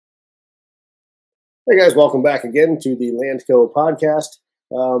Hey guys, welcome back again to the LandCo podcast.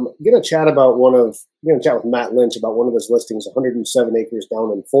 Gonna chat about gonna chat with Matt Lynch about one of his listings, 107 acres down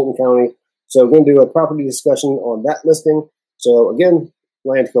in Fulton County. So we're gonna do a property discussion on that listing. So again,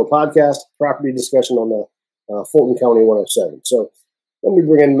 LandCo podcast, property discussion on the Fulton County 107. So let me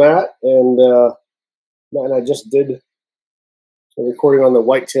bring in Matt, and Matt and I just did a recording on the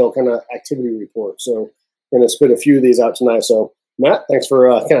whitetail kind of activity report. So I'm gonna spit a few of these out tonight. So Matt, thanks for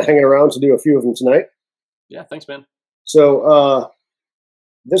kind of hanging around to do a few of them tonight. Yeah, thanks, man. So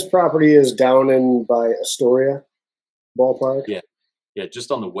this property is down in by Astoria ballpark. Yeah,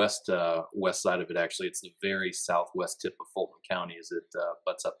 just on the west side of it. Actually, it's the very southwest tip of Fulton County as it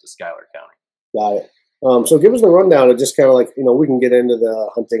butts up to Schuyler County. Got it. So give us the rundown of just kind of like, we can get into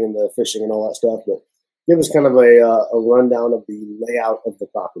the hunting and the fishing and all that stuff, but give us kind of a rundown of the layout of the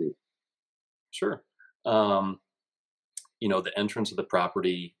property. Sure. The entrance of the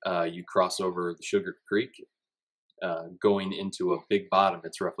property, you cross over the Sugar Creek, going into a big bottom.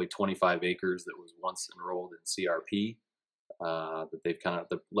 It's roughly 25 acres that was once enrolled in CRP, that they've kind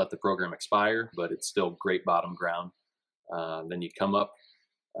of let the program expire, but it's still great bottom ground. Then you come up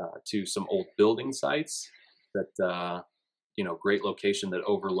to some old building sites that, great location that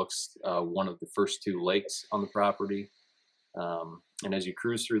overlooks one of the first two lakes on the property. And as you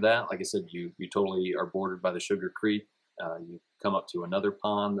cruise through that, like I said, you totally are bordered by the Sugar Creek. You come up to another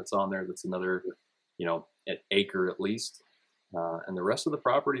pond that's on there that's another, an acre at least. And the rest of the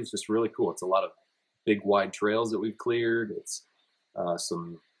property is just really cool. It's a lot of big wide trails that we've cleared. It's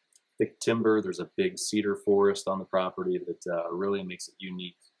some thick timber. There's a big cedar forest on the property that really makes it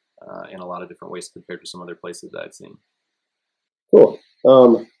unique in a lot of different ways compared to some other places that I've seen. Cool.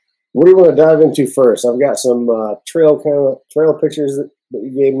 What do you want to dive into first? I've got some trail pictures that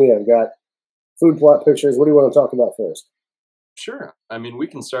you gave me. I've got food plot pictures. What do you want to talk about first? Sure. I mean, we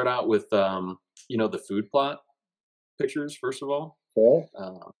can start out with, the food plot pictures, first of all. Okay.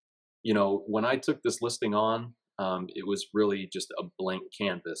 When I took this listing on, it was really just a blank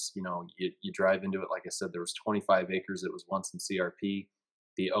canvas. You drive into it. Like I said, there was 25 acres that was once in CRP.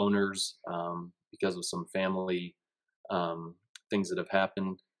 The owners, because of some family things that have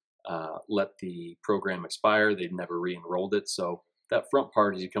happened, let the program expire. They've never re-enrolled it. So that front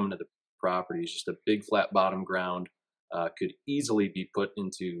part, as you come into the property, is just a big flat bottom ground. Could easily be put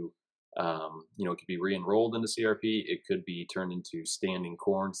into, it could be re-enrolled into CRP. It could be turned into standing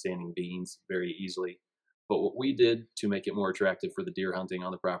corn, standing beans very easily. But what we did to make it more attractive for the deer hunting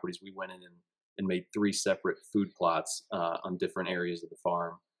on the properties, we went in and made 3 separate food plots on different areas of the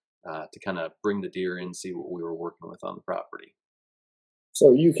farm to kind of bring the deer in, see what we were working with on the property.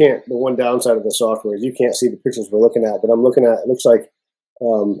 So the one downside of the software is you can't see the pictures we're looking at, but I'm looking at, it looks like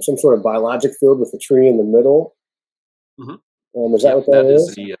some sort of biologic field with a tree in the middle. Mm-hmm. Is that what that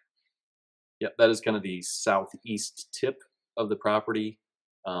is? That is kind of the southeast tip of the property.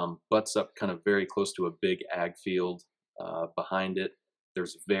 Butts up kind of very close to a big ag field. Behind it,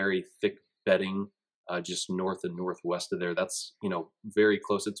 there's very thick bedding just north and northwest of there. That's, very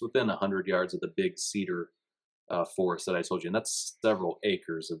close. It's within 100 yards of the big cedar forest that I told you. And that's several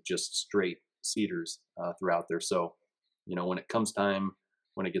acres of just straight cedars throughout there. So, when it comes time,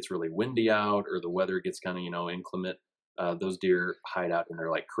 when it gets really windy out or the weather gets kind of, inclement, those deer hide out in there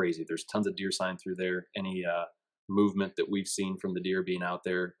like crazy. There's tons of deer sign through there. Any movement that we've seen from the deer being out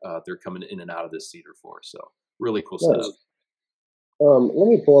there, they're coming in and out of this cedar forest. So really cool setup. Let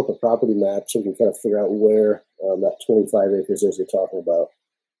me pull up a property map so we can kind of figure out where that 25 acres is you're talking about.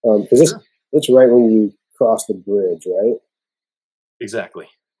 Because it's right when you cross the bridge, right? Exactly.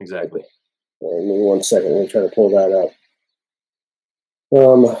 Okay. Give me 1 second. Let me try to pull that up.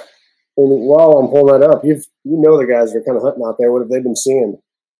 And while I'm pulling that up, the guys that are kind of hunting out there. What have they been seeing?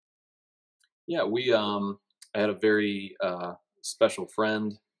 Yeah, I had a very special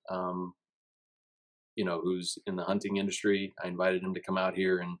friend, who's in the hunting industry. I invited him to come out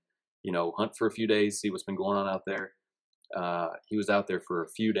here and, hunt for a few days, see what's been going on out there. He was out there for a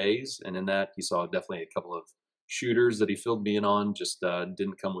few days, and in that he saw definitely a couple of shooters that he filled me in on, just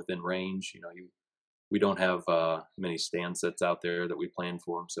didn't come within range. We don't have many stand sets out there that we planned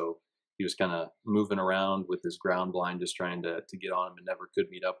for him, so he was kind of moving around with his ground blind, just trying to get on him, and never could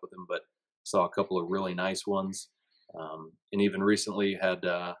meet up with him, but saw a couple of really nice ones. And even recently had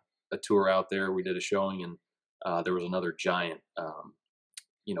a tour out there. We did a showing, and there was another giant,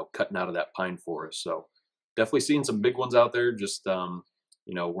 cutting out of that pine forest. So definitely seeing some big ones out there. Just,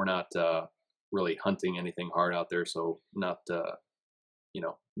 we're not really hunting anything hard out there. So not,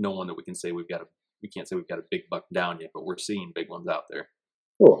 no one that we can't say we've got a big buck down yet, but we're seeing big ones out there.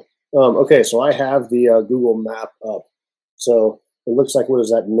 Cool. Okay, so I have the Google map up. So it looks like, what is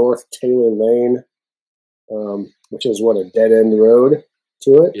that, North Taylor Lane? which is what, a dead end road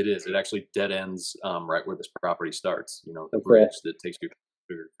to it? It is. It actually dead ends right where this property starts. You know, the Okay. bridge that takes you to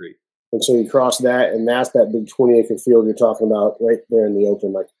Sugar Creek. And so you cross that, and that's that big 20-acre field you're talking about right there in the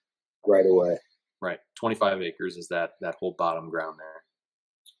open, like right away. Right. 25 acres is that whole bottom ground there.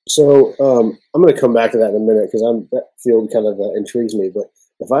 So I'm going to come back to that in a minute because that field kind of intrigues me. But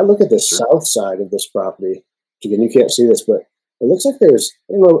if I look at the south side of this property, again, you can't see this, but it looks like there's,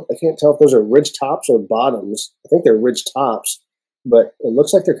 I don't know, I can't tell if those are ridge tops or bottoms. I think they're ridge tops, but it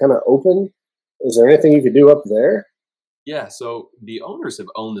looks like they're kind of open. Is there anything you could do up there? Yeah, so the owners have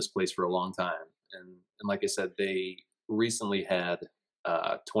owned this place for a long time, and like I said, they recently had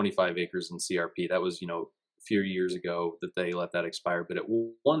 25 acres in CRP. That was, a few years ago that they let that expire. But at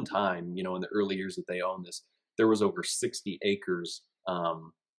one time, in the early years that they owned this, there was over 60 acres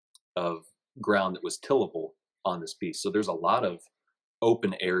of ground that was tillable on this piece. So there's a lot of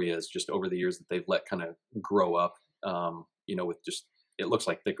open areas just over the years that they've let kind of grow up, with just, it looks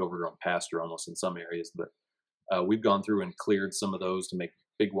like thick overgrown pasture almost in some areas, but we've gone through and cleared some of those to make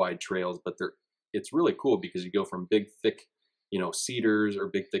big wide trails, but it's really cool because you go from big thick, cedars or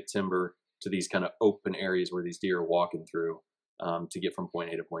big thick timber to these kind of open areas where these deer are walking through to get from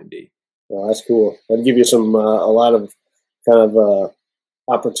point A to point B. Well, that's cool. That'd give you some a lot of kind of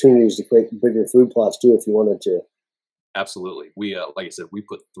opportunities to create bigger food plots too, if you wanted to. Absolutely. We, like I said, we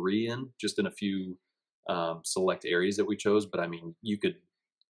put 3 in just in a few select areas that we chose, but I mean, you could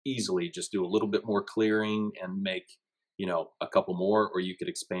easily just do a little bit more clearing and make, a couple more, or you could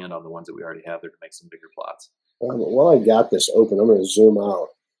expand on the ones that we already have there to make some bigger plots. While I got this open, I'm going to zoom out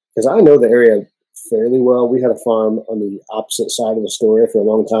because I know the area fairly well. We had a farm on the opposite side of the story for a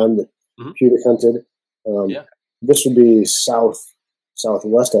long time that Peter hunted. This would be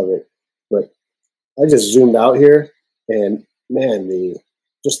southwest of it, but I just zoomed out here, and man,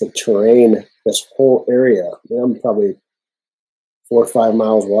 just the terrain, this whole area. I'm probably 4 or 5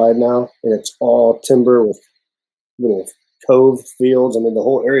 miles wide now, and it's all timber with little cove fields. I mean, the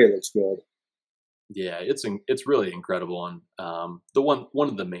whole area looks good. Yeah, it's really incredible, and the one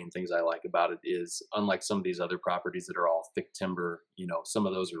of the main things I like about it is, unlike some of these other properties that are all thick timber, some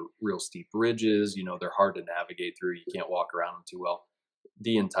of those are real steep ridges. They're hard to navigate through. You can't walk around them too well.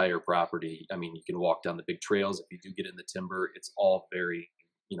 The entire property, I mean, you can walk down the big trails. If you do get in the timber, it's all very,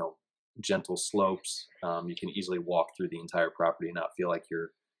 gentle slopes. You can easily walk through the entire property and not feel like you're,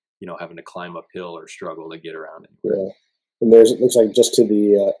 having to climb uphill or struggle to get around anywhere. Yeah. And it looks like just to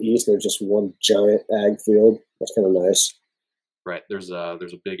the east, there's just one giant ag field. That's kind of nice. Right. There's a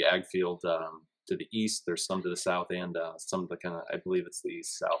big ag field to the east. There's some to the south, and some to kind of, I believe it's the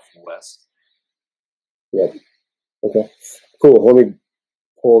southwest. Yep. Okay. Cool. Let me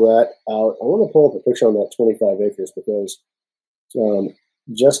pull that out. I want to pull up a picture on that 25 acres because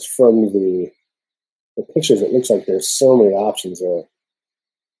just from the pictures, it looks like there's so many options there.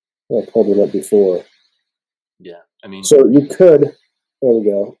 I pulled it up before. Yeah, I mean, so you could. There we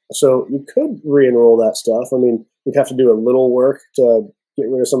go. So you could re-enroll that stuff. I mean, you'd have to do a little work to get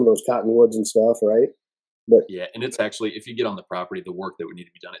rid of some of those cottonwoods and stuff, right? But yeah, and it's actually, if you get on the property, the work that would need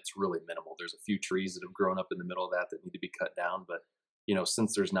to be done, it's really minimal. There's a few trees that have grown up in the middle of that need to be cut down, but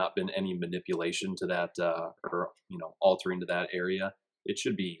since there's not been any manipulation to that or altering to that area, it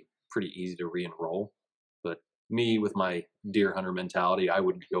should be pretty easy to re-enroll. But me, with my deer hunter mentality, I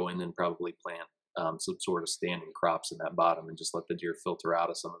would go in and probably plant some sort of standing crops in that bottom and just let the deer filter out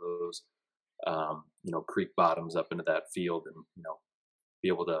of some of those creek bottoms up into that field, and be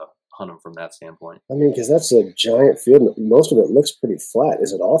able to hunt them from that standpoint. I mean, because that's a giant field. Most of it looks pretty flat.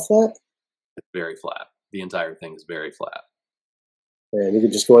 Is it all flat? It's very flat. The entire thing is very flat. And you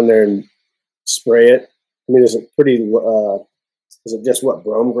could just go in there and spray it. I mean, is it pretty? Is it just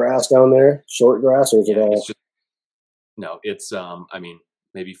brome grass down there, short grass, or is it all? It's just, no, it's I mean,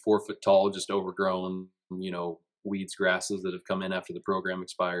 maybe 4 foot tall, just overgrown, weeds, grasses that have come in after the program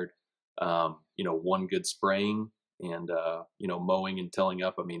expired. One good spraying and mowing and tilling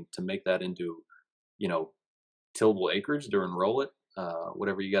up. I mean, to make that into tillable acreage to enroll it.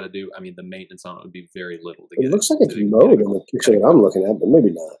 Whatever you got to do. I mean, the maintenance on it would be very little. It looks like it's mowed in the picture that I'm looking at, but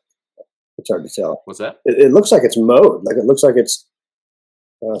maybe not. It's hard to tell. What's that? It looks like it's mowed. Like it looks like it's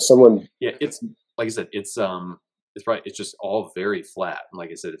someone. Yeah, it's like I said. It's probably, it's just all very flat. And like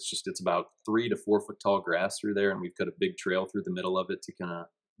I said, it's about 3 to 4 foot tall grass through there, and we've cut a big trail through the middle of it to kind of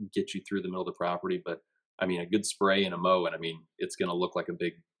get you through the middle of the property. But I mean, a good spray and a mow, and I mean, it's going to look like a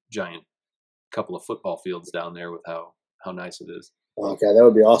big giant couple of football fields down there with how nice it is. Okay, that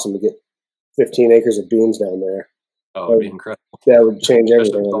would be awesome to get 15 acres of beans down there. Oh, it'd be incredible. That would change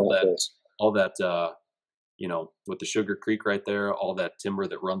everything. All that with the Sugar Creek right there, all that timber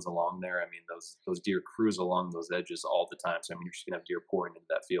that runs along there. I mean, those deer cruise along those edges all the time. So I mean, you're just gonna have deer pouring into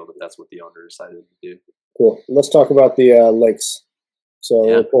that field if that's what the owner decided to do. Cool. Let's talk about the lakes. So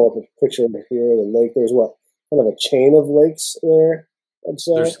Yeah. we'll pull up a picture over here. The lake. There's what kind of a chain of lakes there. I'd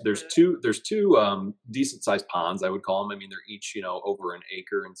say. There's two decent sized ponds, I would call them. I mean, they're each over an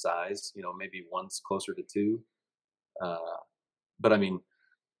acre in size. Maybe one's closer to two. Uh, but I mean,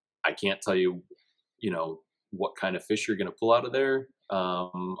 I can't tell you, what kind of fish you're going to pull out of there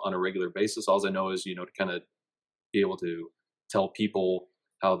on a regular basis. All I know is, to kind of be able to tell people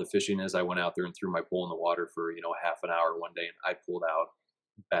how the fishing is. I went out there and threw my pole in the water for, half an hour one day, and I pulled out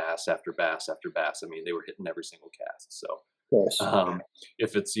bass after bass after bass. I mean, they were hitting every single cast. So Nice.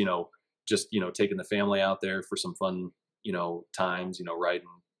 if it's, just, taking the family out there for some fun, times, riding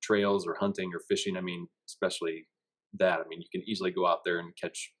trails or hunting or fishing, I mean, especially that, I mean, you can easily go out there and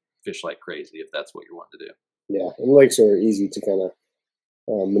catch fish like crazy if that's what you want to do. Yeah, and lakes are easy to kind of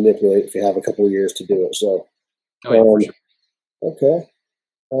manipulate if you have a couple of years to do it. So, Oh, yeah, for sure. okay.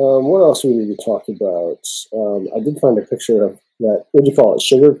 What else we need to talk about? I did find a picture of that. What do you call it?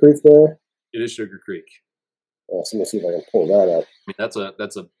 Sugar Creek there? It is Sugar Creek. So let me see if I can pull that up. I mean,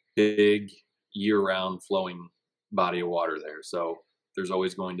 that's a big year-round flowing body of water there. So there's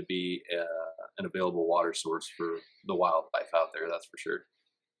always going to be an available water source for the wildlife out there. That's for sure.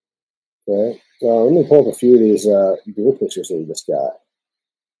 Okay. Let me pull up a few of these deer pictures that we just got.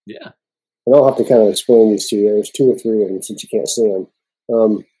 Yeah. And I'll have to kind of explain these to you. There's two or three of them since you can't see them.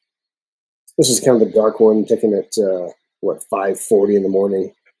 This is kind of the dark one, taken at 5:40 in the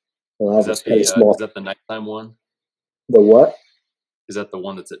morning. Is that the nighttime one? The what? Is that the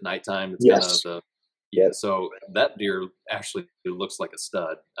one that's at nighttime? It's Yes. kind of yeah. So that deer actually looks like a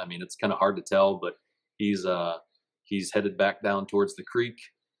stud. I mean, it's kind of hard to tell, but he's headed back down towards the creek,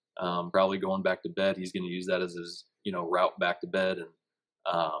 probably going back to bed. He's going to use that as his route back to bed, and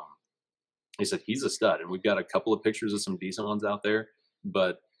he said he's a stud. And we've got a couple of pictures of some decent ones out there,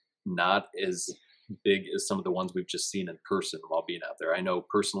 but not as big as some of the ones we've just seen in person while being out there. I know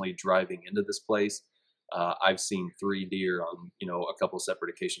personally driving into this place, I've seen 3 deer on, a couple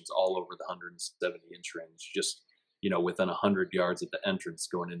separate occasions all over the 170-inch range, just, within 100 yards at the entrance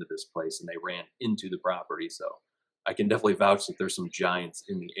going into this place, and they ran into the property. So I can definitely vouch that there's some giants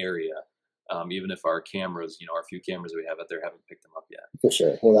in the area, even if our cameras, our few cameras we have out there haven't picked them up yet. For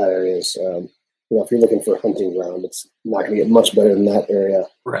sure. Well, that area is, if you're looking for a hunting ground, it's not going to get much better than that area.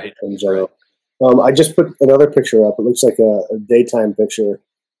 Right. In general. Right. I just put another picture up. It looks like a daytime picture.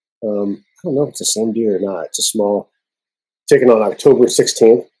 I don't know if it's the same deer or not. It's a small, taken on October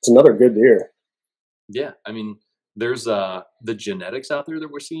 16th. It's another good deer. Yeah. I mean, there's the genetics out there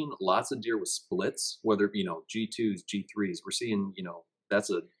that we're seeing. Lots of deer with splits, whether, G2s, G3s. We're seeing,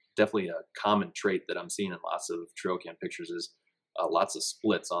 that's definitely a common trait that I'm seeing in lots of trail cam pictures is lots of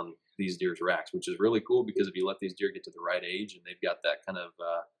splits on these deer's racks, which is really cool because if you let these deer get to the right age and they've got that kind of,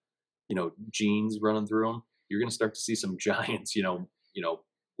 genes running through them, you're going to start to see some giants,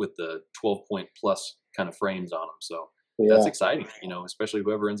 with the 12-point plus kind of frames on them. So that's exciting, especially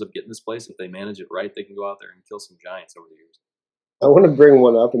whoever ends up getting this place. If they manage it right, they can go out there and kill some giants over the years. I want to bring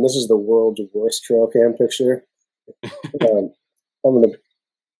one up, and this is the world's worst trail cam picture. I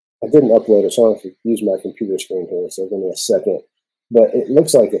didn't upload it, so I have to use my computer screen here, so give me a second. But it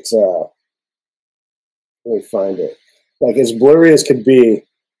looks like it's, let me find it. Like as blurry as could be.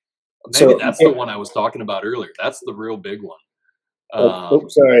 Maybe that's the one I was talking about earlier. That's the real big one.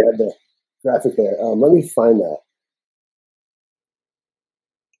 Sorry, I had the graphic there. Let me find that.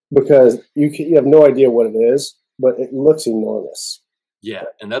 Because you have no idea what it is, but it looks enormous. Yeah,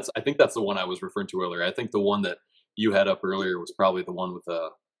 and I think that's the one I was referring to earlier. I think the one that you had up earlier was probably the one with a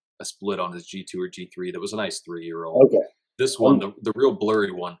split on his G2 or G3 that was a nice 3-year-old. Okay. This one, the real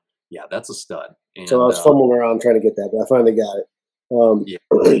blurry one, yeah, that's a stud. And, so I was fumbling around trying to get that, but I finally got it. Yeah,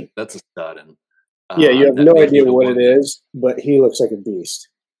 that's a stud. And you have no idea what it is, but he looks like a beast.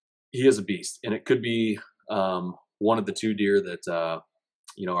 He is a beast, and it could be one of the 2 deer that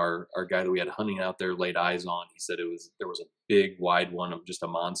our guy that we had hunting out there laid eyes on. He said there was a big wide one of just a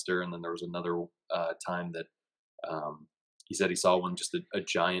monster, and then there was another time that he said he saw one just a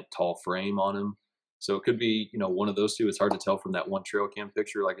giant tall frame on him. So it could be one of those 2. It's hard to tell from that one trail cam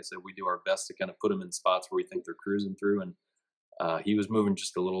picture. Like I said, we do our best to kind of put them in spots where we think they're cruising through, and he was moving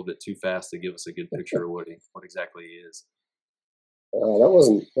just a little bit too fast to give us a good picture of what exactly he is. That was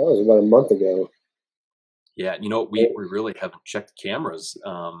about a month ago. Yeah, we really haven't checked cameras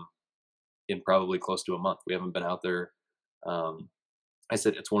in probably close to a month. We haven't been out there. I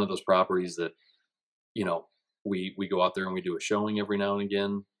said it's one of those properties that we go out there and we do a showing every now and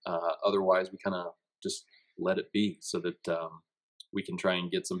again. Otherwise, we kind of just let it be, so that we can try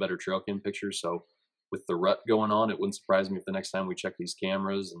and get some better trail cam pictures. So with the rut going on, it wouldn't surprise me if the next time we check these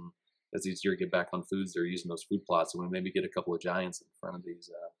cameras, and as these deer get back on foods, they're using those food plots, and we maybe get a couple of giants in front of these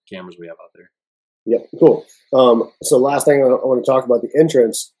cameras we have out there. Yep, cool. So last thing I want to talk about the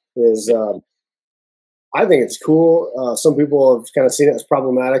entrance is I think it's cool. Some people have kind of seen it as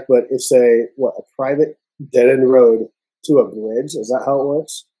problematic, but it's a private dead-end road to a bridge. Is that how it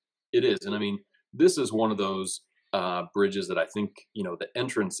works? It is, and I mean, this is one of those bridges that I think, the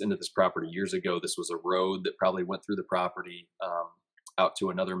entrance into this property years ago, this was a road that probably went through the property out to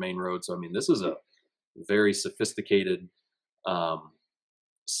another main road. So I mean, this is a very sophisticated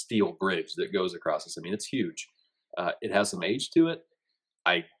steel bridge that goes across this. I mean, it's huge. It has some age to it.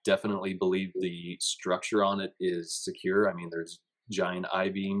 I definitely believe the structure on it is secure. I mean, there's giant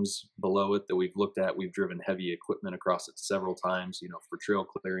I-beams below it that we've looked at. We've driven heavy equipment across it several times, for trail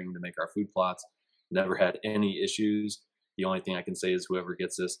clearing to make our food plots. Never had any issues. The only thing I can say is whoever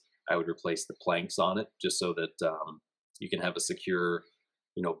gets this, I would replace the planks on it just so that you can have a secure,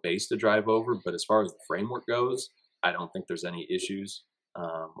 base to drive over. But as far as the framework goes, I don't think there's any issues.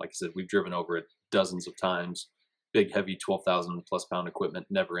 Like I said, we've driven over it dozens of times. Big, heavy, 12,000 plus pound equipment,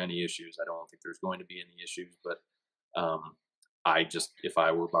 never any issues. I don't think there's going to be any issues, but if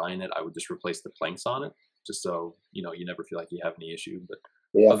I were buying it, I would just replace the planks on it, just so, you never feel like you have any issue. But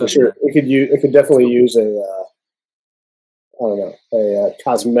yeah, for sure. It could definitely use a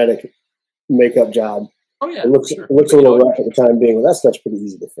cosmetic makeup job. Oh yeah. It looks sure. a little rough at the time being, but that's pretty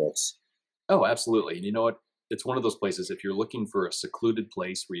easy to fix. Oh, absolutely. And you know what? It's one of those places, if you're looking for a secluded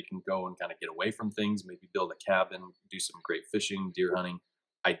place where you can go and kind of get away from things, maybe build a cabin, do some great fishing, deer hunting,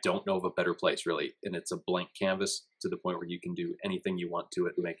 I don't know of a better place, really. And it's a blank canvas to the point where you can do anything you want to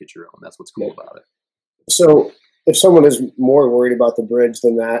it and make it your own. That's what's cool about it. So if someone is more worried about the bridge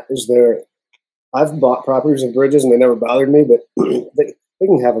than that, I've bought properties and bridges and they never bothered me, but they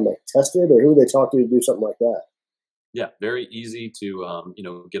can have them tested, or who do they talk to do something like that? Yeah, very easy to,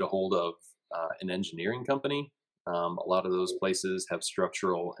 get a hold of an engineering company. A lot of those places have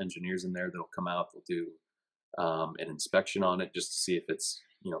structural engineers in there that'll come out, they'll do an inspection on it just to see if it's,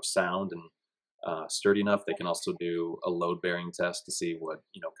 sound and sturdy enough. They can also do a load bearing test to see what,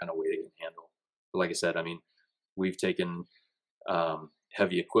 kind of weight it can handle. But like I said, I mean, we've taken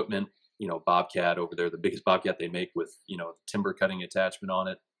heavy equipment, Bobcat over there, the biggest Bobcat they make with, timber cutting attachment on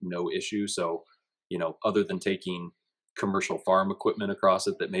it, no issue. So, other than taking commercial farm equipment across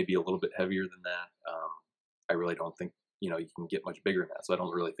it that may be a little bit heavier than that, I really don't think, you can get much bigger than that. So I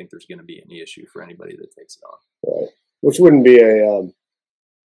don't really think there's going to be any issue for anybody that takes it on. Right. Which wouldn't be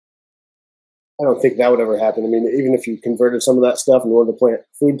I don't think that would ever happen. I mean, even if you converted some of that stuff and wanted to plant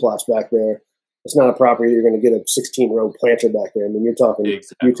food plots back there, it's not a property you're going to get a 16-row planter back there. I mean, you're talking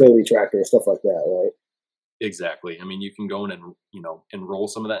utility tractor and stuff like that, right? Exactly. I mean, you can go in and, enroll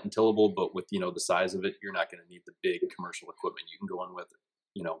some of that in tillable, but with, the size of it, you're not going to need the big commercial equipment. You can go in with,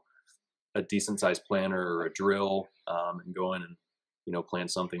 a decent sized planter or a drill, and go in and,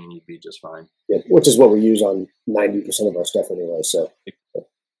 plant something and you'd be just fine. Yeah, which is what we use on 90% of our stuff anyway. So,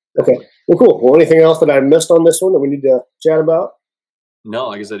 okay. Well, cool. Well, anything else that I missed on this one that we need to chat about? No,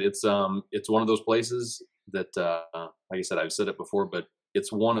 like I said, it's one of those places that, like I said, I've said it before, but it's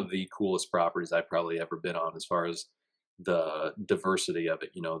one of the coolest properties I've probably ever been on as far as the diversity of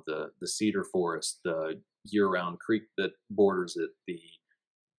it. The cedar forest, the year-round creek that borders it, the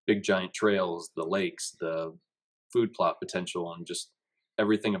big giant trails, the lakes, the food plot potential, and just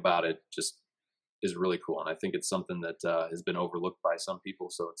everything about it just is really cool. And I think it's something that has been overlooked by some people,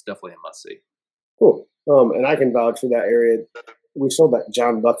 so it's definitely a must-see. Cool. And I can vouch for that area. We sold that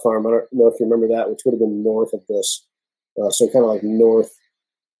John Buck farm. I don't know if you remember that, which would have been north of this. So kind of like northwest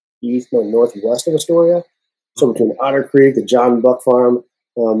of Astoria. So between Otter Creek, the John Buck farm,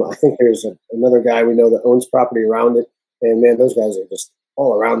 I think there's another guy we know that owns property around it. And man, those guys are just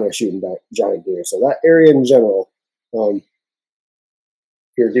all around there shooting giant deer. So that area in general, if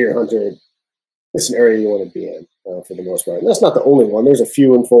you're a deer hunter, it's an area you want to be in for the most part. And that's not the only one. There's a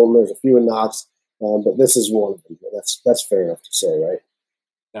few in Fulton, there's a few in Knox, but this is one of them. That's fair enough to say, right?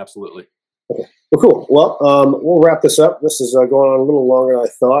 Absolutely. Okay. Well, cool. Well, we'll wrap this up. This is going on a little longer than I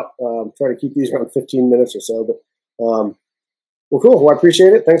thought. Try to keep these around 15 minutes or so. But well, cool. Well, I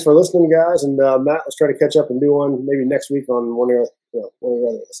appreciate it. Thanks for listening, guys. And Matt, let's try to catch up and do one maybe next week on one of your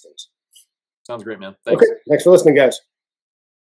other listings. Sounds great, man. Thanks. Okay. Thanks for listening, guys.